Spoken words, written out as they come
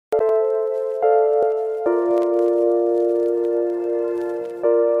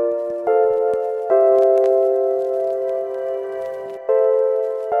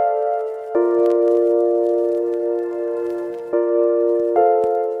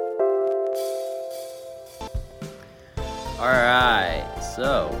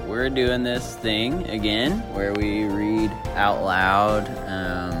So we're doing this thing again where we read out loud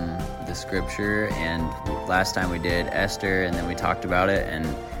the scripture, and last time we did Esther and then we talked about it, and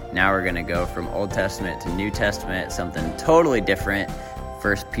now we're going to go from Old Testament to New Testament, something totally different,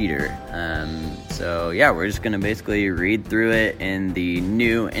 1 Peter. We're just going to basically read through it in the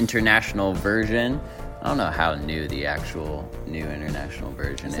New International Version. I don't know how new the actual New International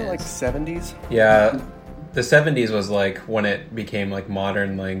Version is. Is it like 70s? Yeah, the 70s was like when it became like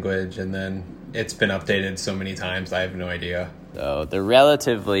modern language, and then it's been updated so many times, I have no idea. So the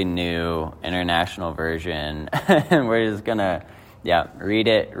relatively new International Version, and we're just going to read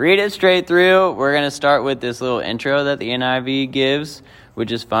it straight through. We're going to start with this little intro that the NIV gives,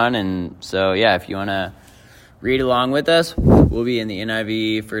 which is fun. And so, if you want to read along with us, we'll be in the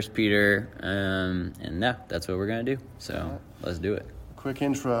NIV, 1 Peter, that's what we're going to do. So let's do it. Quick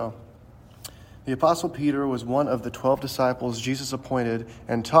intro. The Apostle Peter was one of the 12 disciples Jesus appointed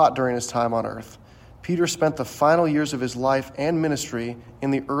and taught during his time on earth. Peter spent the final years of his life and ministry in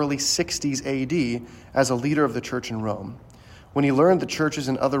the early 60s AD as a leader of the church in Rome. When he learned the churches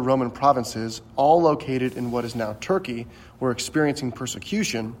in other Roman provinces, all located in what is now Turkey, were experiencing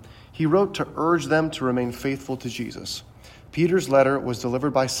persecution, he wrote to urge them to remain faithful to Jesus. Peter's letter was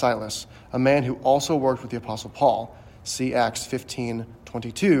delivered by Silas, a man who also worked with the Apostle Paul. See Acts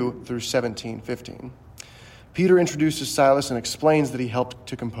 15:22 through 17:15. Peter introduces Silas and explains that he helped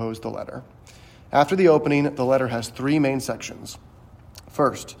to compose the letter. After the opening, the letter has three main sections.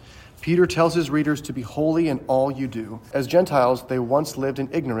 First, Peter tells his readers to be holy in all you do. As Gentiles, they once lived in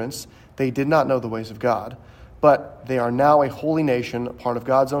ignorance. They did not know the ways of God. But they are now a holy nation, part of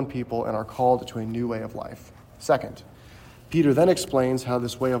God's own people, and are called to a new way of life. Second, Peter then explains how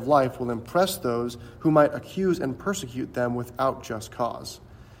this way of life will impress those who might accuse and persecute them without just cause.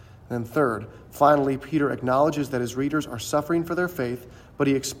 Then third, finally, Peter acknowledges that his readers are suffering for their faith, but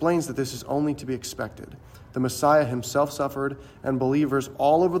he explains that this is only to be expected. The Messiah himself suffered, and believers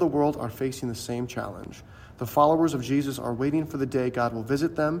all over the world are facing the same challenge. The followers of Jesus are waiting for the day God will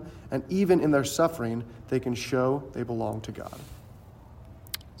visit them, and even in their suffering, they can show they belong to God.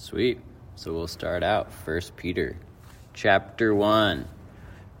 Sweet. So we'll start out. 1 Peter, chapter 1.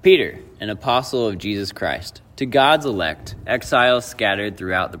 Peter, an apostle of Jesus Christ, to God's elect, exiles scattered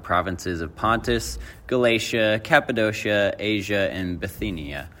throughout the provinces of Pontus, Galatia, Cappadocia, Asia, and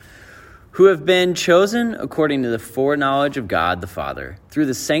Bithynia, who have been chosen according to the foreknowledge of God the Father, through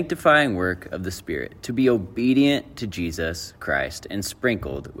the sanctifying work of the Spirit, to be obedient to Jesus Christ and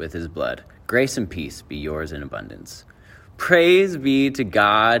sprinkled with his blood. Grace and peace be yours in abundance. Praise be to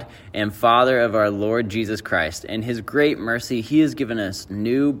God and Father of our Lord Jesus Christ. In his great mercy, he has given us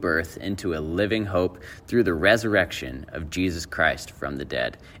new birth into a living hope through the resurrection of Jesus Christ from the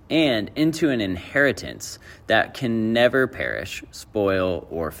dead, and into an inheritance that can never perish, spoil,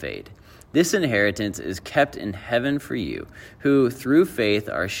 or fade. This inheritance is kept in heaven for you, who through faith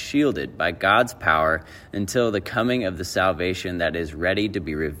are shielded by God's power until the coming of the salvation that is ready to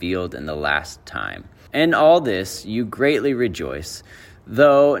be revealed in the last time. In all this you greatly rejoice,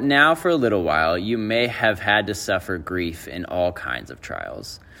 though now for a little while you may have had to suffer grief in all kinds of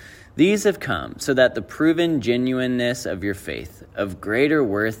trials. These have come so that the proven genuineness of your faith, of greater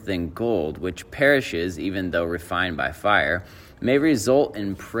worth than gold, which perishes even though refined by fire, may result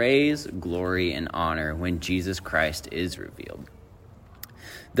in praise, glory, and honor when Jesus Christ is revealed.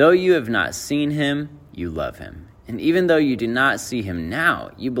 Though you have not seen him, you love him. And even though you do not see him now,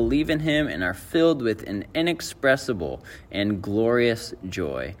 you believe in him and are filled with an inexpressible and glorious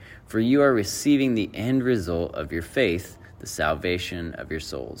joy, for you are receiving the end result of your faith, the salvation of your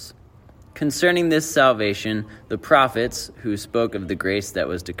souls. Concerning this salvation, the prophets, who spoke of the grace that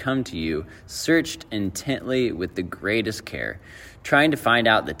was to come to you, searched intently with the greatest care, trying to find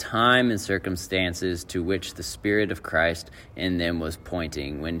out the time and circumstances to which the Spirit of Christ in them was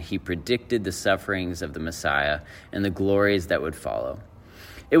pointing when he predicted the sufferings of the Messiah and the glories that would follow.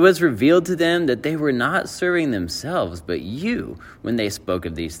 It was revealed to them that they were not serving themselves, but you, when they spoke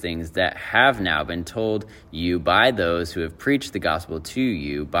of these things that have now been told you by those who have preached the gospel to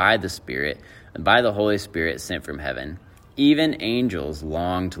you by the Spirit, and by the Holy Spirit sent from heaven. Even angels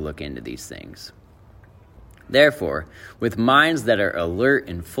long to look into these things. Therefore, with minds that are alert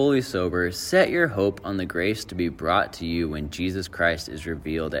and fully sober, set your hope on the grace to be brought to you when Jesus Christ is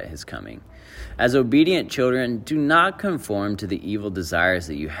revealed at his coming. As obedient children, do not conform to the evil desires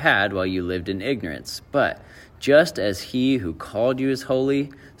that you had while you lived in ignorance, but just as he who called you is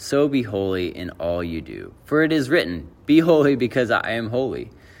holy, so be holy in all you do. For it is written, "Be holy because I am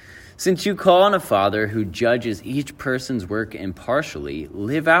holy." Since you call on a Father who judges each person's work impartially,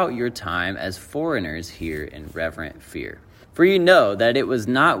 live out your time as foreigners here in reverent fear. For you know that it was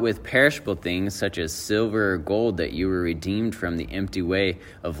not with perishable things such as silver or gold that you were redeemed from the empty way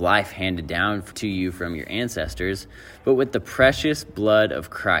of life handed down to you from your ancestors, but with the precious blood of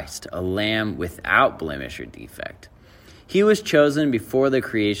Christ, a lamb without blemish or defect. He was chosen before the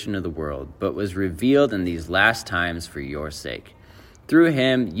creation of the world, but was revealed in these last times for your sake. Through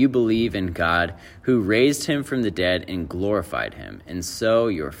him you believe in God, who raised him from the dead and glorified him, and so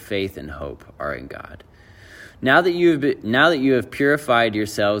your faith and hope are in God. Now that you have purified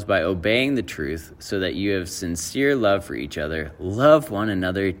yourselves by obeying the truth, so that you have sincere love for each other, love one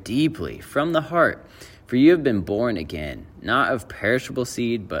another deeply from the heart. For you have been born again, not of perishable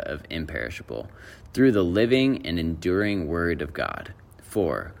seed, but of imperishable, through the living and enduring word of God.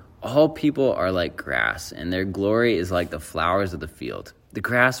 For all people are like grass, and their glory is like the flowers of the field. The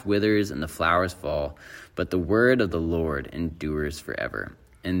grass withers and the flowers fall, but the word of the Lord endures forever.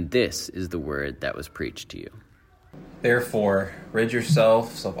 And this is the word that was preached to you. Therefore, rid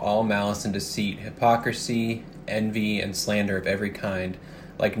yourselves of all malice and deceit, hypocrisy, envy, and slander of every kind.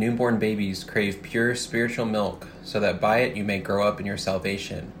 Like newborn babies, crave pure spiritual milk, so that by it you may grow up in your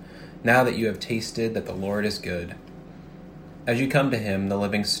salvation, now that you have tasted that the Lord is good. As you come to him, the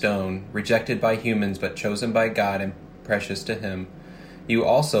living stone, rejected by humans but chosen by God and precious to him, you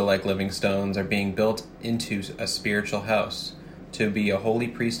also, like living stones, are being built into a spiritual house, to be a holy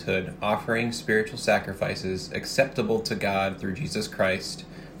priesthood, offering spiritual sacrifices acceptable to God through Jesus Christ.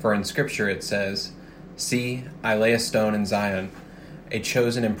 For in Scripture it says, "See, I lay a stone in Zion, a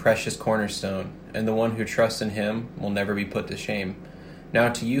chosen and precious cornerstone, and the one who trusts in him will never be put to shame." Now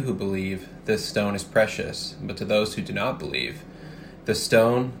to you who believe, this stone is precious, but to those who do not believe, the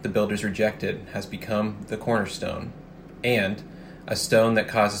stone the builders rejected has become the cornerstone, and a stone that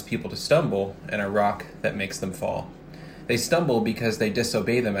causes people to stumble, and a rock that makes them fall. They stumble because they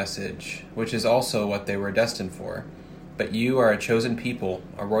disobey the message, which is also what they were destined for. But you are a chosen people,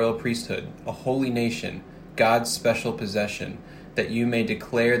 a royal priesthood, a holy nation, God's special possession, that you may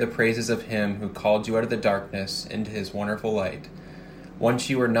declare the praises of him who called you out of the darkness into his wonderful light. Once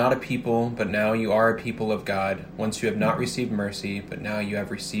you were not a people, but now you are a people of God. Once you have not received mercy, but now you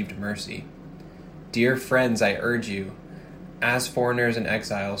have received mercy. Dear friends, I urge you, as foreigners and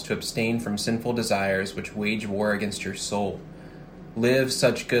exiles, to abstain from sinful desires which wage war against your soul. Live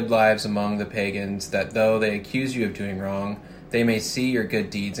such good lives among the pagans that though they accuse you of doing wrong, they may see your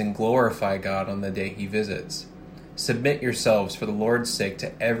good deeds and glorify God on the day he visits. Submit yourselves for the Lord's sake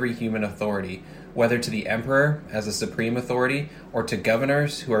to every human authority, whether to the emperor as the supreme authority, or to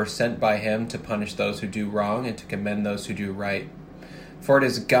governors who are sent by him to punish those who do wrong and to commend those who do right. For it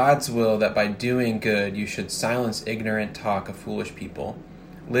is God's will that by doing good you should silence ignorant talk of foolish people.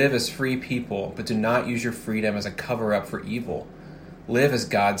 Live as free people, but do not use your freedom as a cover-up for evil. Live as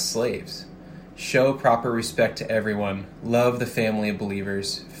God's slaves. Show proper respect to everyone. Love the family of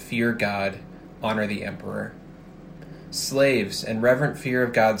believers. Fear God. Honor the emperor. Slaves, in reverent fear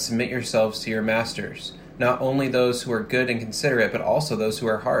of God, submit yourselves to your masters, not only those who are good and considerate, but also those who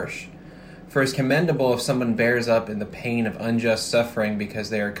are harsh. For it is commendable if someone bears up in the pain of unjust suffering because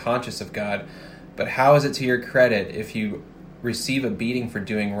they are conscious of God. But how is it to your credit if you receive a beating for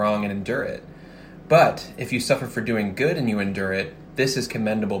doing wrong and endure it? But if you suffer for doing good and you endure it, this is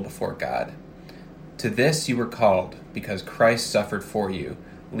commendable before God. To this you were called, because Christ suffered for you,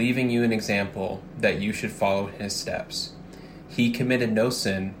 leaving you an example that you should follow in his steps. He committed no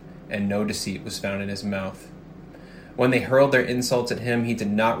sin, and no deceit was found in his mouth. When they hurled their insults at him, he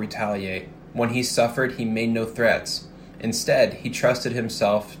did not retaliate. When he suffered, he made no threats. Instead, he trusted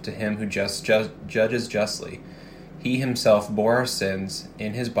himself to him who judges justly. He himself bore our sins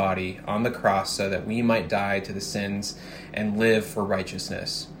in his body on the cross so that we might die to the sins and live for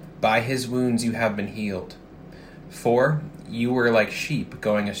righteousness. By his wounds you have been healed. For you were like sheep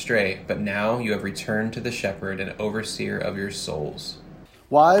going astray, but now you have returned to the shepherd and overseer of your souls.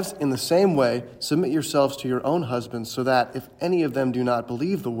 Wives, in the same way, submit yourselves to your own husbands, so that if any of them do not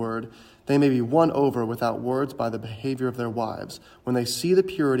believe the word, they may be won over without words by the behavior of their wives, when they see the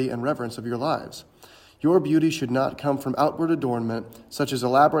purity and reverence of your lives. Your beauty should not come from outward adornment, such as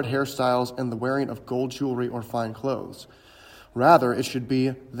elaborate hairstyles and the wearing of gold jewelry or fine clothes. Rather, it should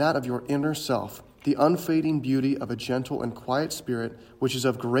be that of your inner self, the unfading beauty of a gentle and quiet spirit, which is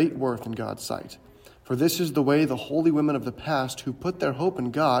of great worth in God's sight. For this is the way the holy women of the past who put their hope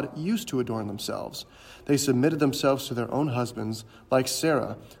in God used to adorn themselves. They submitted themselves to their own husbands, like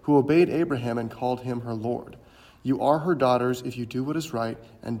Sarah, who obeyed Abraham and called him her Lord. You are her daughters if you do what is right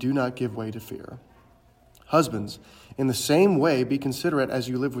and do not give way to fear. Husbands, in the same way, be considerate as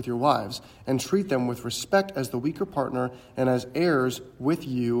you live with your wives, and treat them with respect as the weaker partner and as heirs with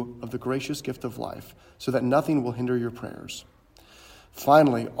you of the gracious gift of life, so that nothing will hinder your prayers.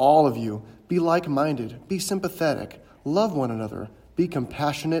 Finally, all of you, be like-minded, be sympathetic, love one another, be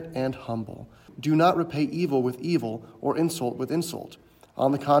compassionate and humble. Do not repay evil with evil or insult with insult.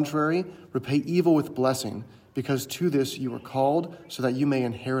 On the contrary, repay evil with blessing, because to this you are called, so that you may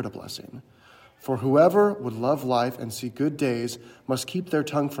inherit a blessing. For whoever would love life and see good days must keep their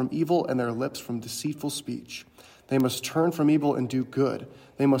tongue from evil and their lips from deceitful speech. They must turn from evil and do good.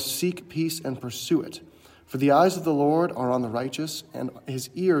 They must seek peace and pursue it. For the eyes of the Lord are on the righteous, and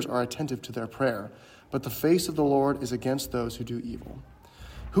his ears are attentive to their prayer. But the face of the Lord is against those who do evil.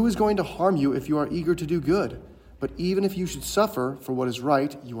 Who is going to harm you if you are eager to do good? But even if you should suffer for what is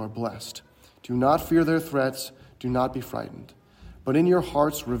right, you are blessed. Do not fear their threats. Do not be frightened. But in your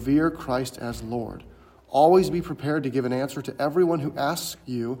hearts revere Christ as Lord. Always be prepared to give an answer to everyone who asks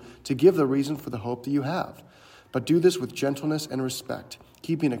you to give the reason for the hope that you have. But do this with gentleness and respect,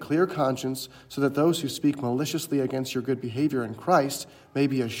 keeping a clear conscience, so that those who speak maliciously against your good behavior in Christ may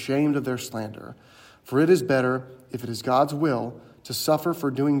be ashamed of their slander. For it is better, if it is God's will, to suffer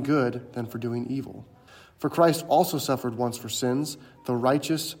for doing good than for doing evil. For Christ also suffered once for sins, the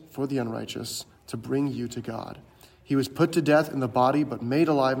righteous for the unrighteous, to bring you to God. He was put to death in the body, but made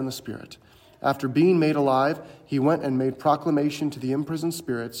alive in the spirit. After being made alive, he went and made proclamation to the imprisoned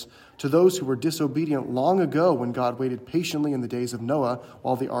spirits, to those who were disobedient long ago when God waited patiently in the days of Noah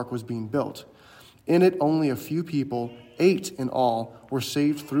while the ark was being built. In it only a few people, 8 in all, were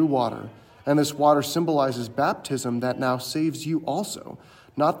saved through water. And this water symbolizes baptism that now saves you also,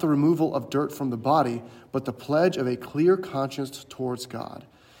 not the removal of dirt from the body, but the pledge of a clear conscience towards God.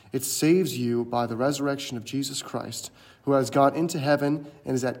 It saves you by the resurrection of Jesus Christ, who has gone into heaven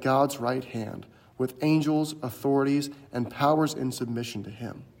and is at God's right hand, with angels, authorities, and powers in submission to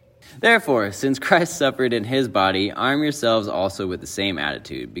him. Therefore, since Christ suffered in his body, arm yourselves also with the same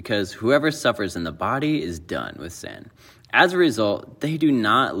attitude, because whoever suffers in the body is done with sin. As a result, they do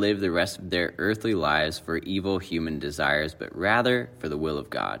not live the rest of their earthly lives for evil human desires, but rather for the will of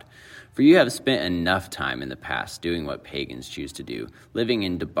God. For you have spent enough time in the past doing what pagans choose to do, living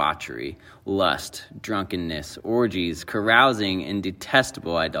in debauchery, lust, drunkenness, orgies, carousing, and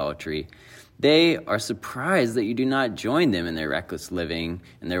detestable idolatry. They are surprised that you do not join them in their reckless living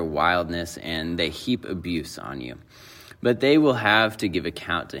and their wildness, and they heap abuse on you. But they will have to give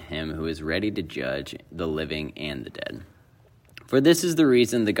account to him who is ready to judge the living and the dead. For this is the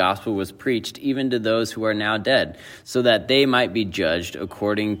reason the gospel was preached even to those who are now dead, so that they might be judged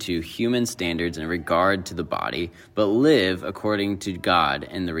according to human standards in regard to the body, but live according to God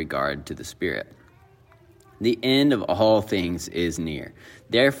in the regard to the spirit. The end of all things is near.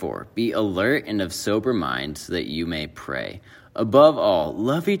 Therefore, be alert and of sober mind so that you may pray. Above all,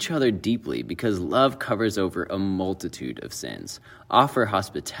 love each other deeply, because love covers over a multitude of sins. Offer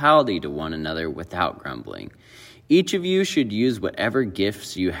hospitality to one another without grumbling. Each of you should use whatever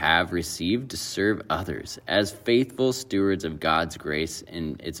gifts you have received to serve others as faithful stewards of God's grace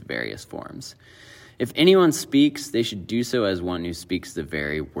in its various forms. If anyone speaks, they should do so as one who speaks the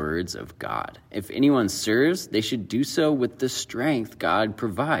very words of God. If anyone serves, they should do so with the strength God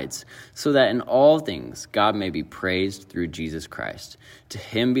provides, so that in all things God may be praised through Jesus Christ. To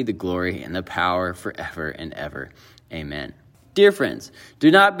him be the glory and the power forever and ever. Amen. Dear friends, do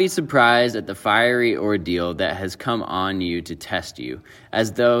not be surprised at the fiery ordeal that has come on you to test you,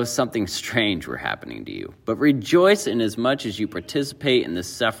 as though something strange were happening to you. But rejoice inasmuch as you participate in the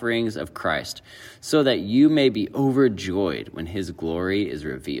sufferings of Christ, so that you may be overjoyed when his glory is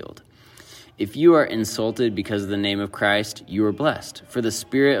revealed. If you are insulted because of the name of Christ, you are blessed, for the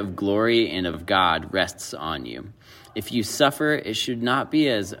Spirit of glory and of God rests on you. If you suffer, it should not be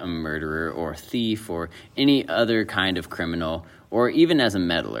as a murderer or thief or any other kind of criminal, or even as a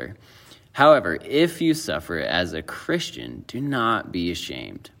meddler. However, if you suffer as a Christian, do not be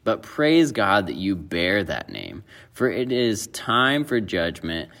ashamed, but praise God that you bear that name. For it is time for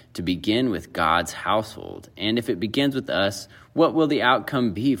judgment to begin with God's household. And if it begins with us, what will the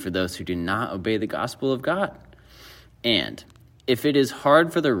outcome be for those who do not obey the gospel of God? And if it is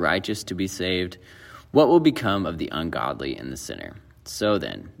hard for the righteous to be saved, what will become of the ungodly and the sinner? So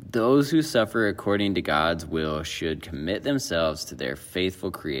then, those who suffer according to God's will should commit themselves to their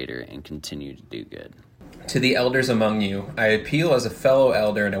faithful Creator and continue to do good. To the elders among you, I appeal as a fellow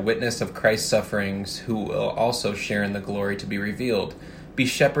elder and a witness of Christ's sufferings, who will also share in the glory to be revealed. Be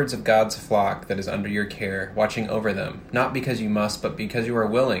shepherds of God's flock that is under your care, watching over them, not because you must, but because you are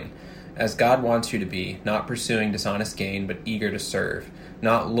willing, as God wants you to be, not pursuing dishonest gain, but eager to serve,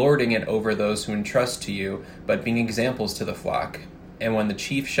 not lording it over those who entrust to you, but being examples to the flock. And when the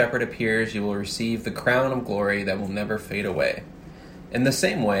chief shepherd appears, you will receive the crown of glory that will never fade away. In the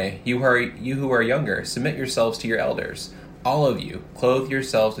same way, you who are younger, submit yourselves to your elders. All of you, clothe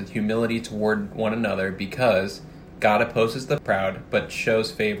yourselves with humility toward one another, because God opposes the proud, but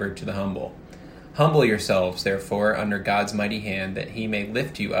shows favor to the humble. Humble yourselves, therefore, under God's mighty hand, that he may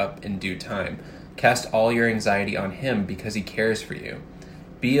lift you up in due time. Cast all your anxiety on him, because he cares for you.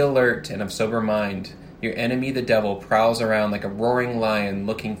 Be alert and of sober mind. Your enemy, the devil, prowls around like a roaring lion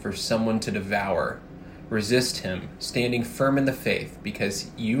looking for someone to devour. Resist him, standing firm in the faith,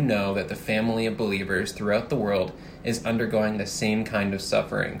 because you know that the family of believers throughout the world is undergoing the same kind of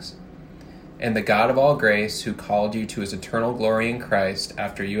sufferings. And the God of all grace, who called you to his eternal glory in Christ,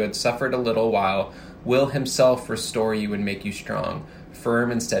 after you had suffered a little while, will himself restore you and make you strong,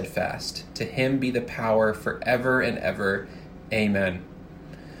 firm and steadfast. To him be the power forever and ever. Amen.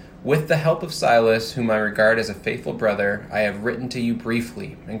 With the help of Silas, whom I regard as a faithful brother, I have written to you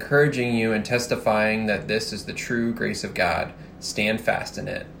briefly, encouraging you and testifying that this is the true grace of God. Stand fast in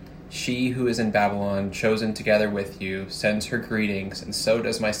it. She who is in Babylon, chosen together with you, sends her greetings, and so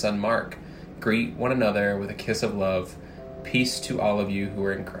does my son Mark. Greet one another with a kiss of love. Peace to all of you who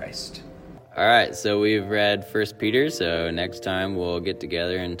are in Christ. All right, so we've read 1 Peter, so next time we'll get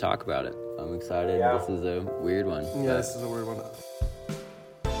together and talk about it. I'm excited. Yeah. This is a weird one. Yeah, this is a weird one.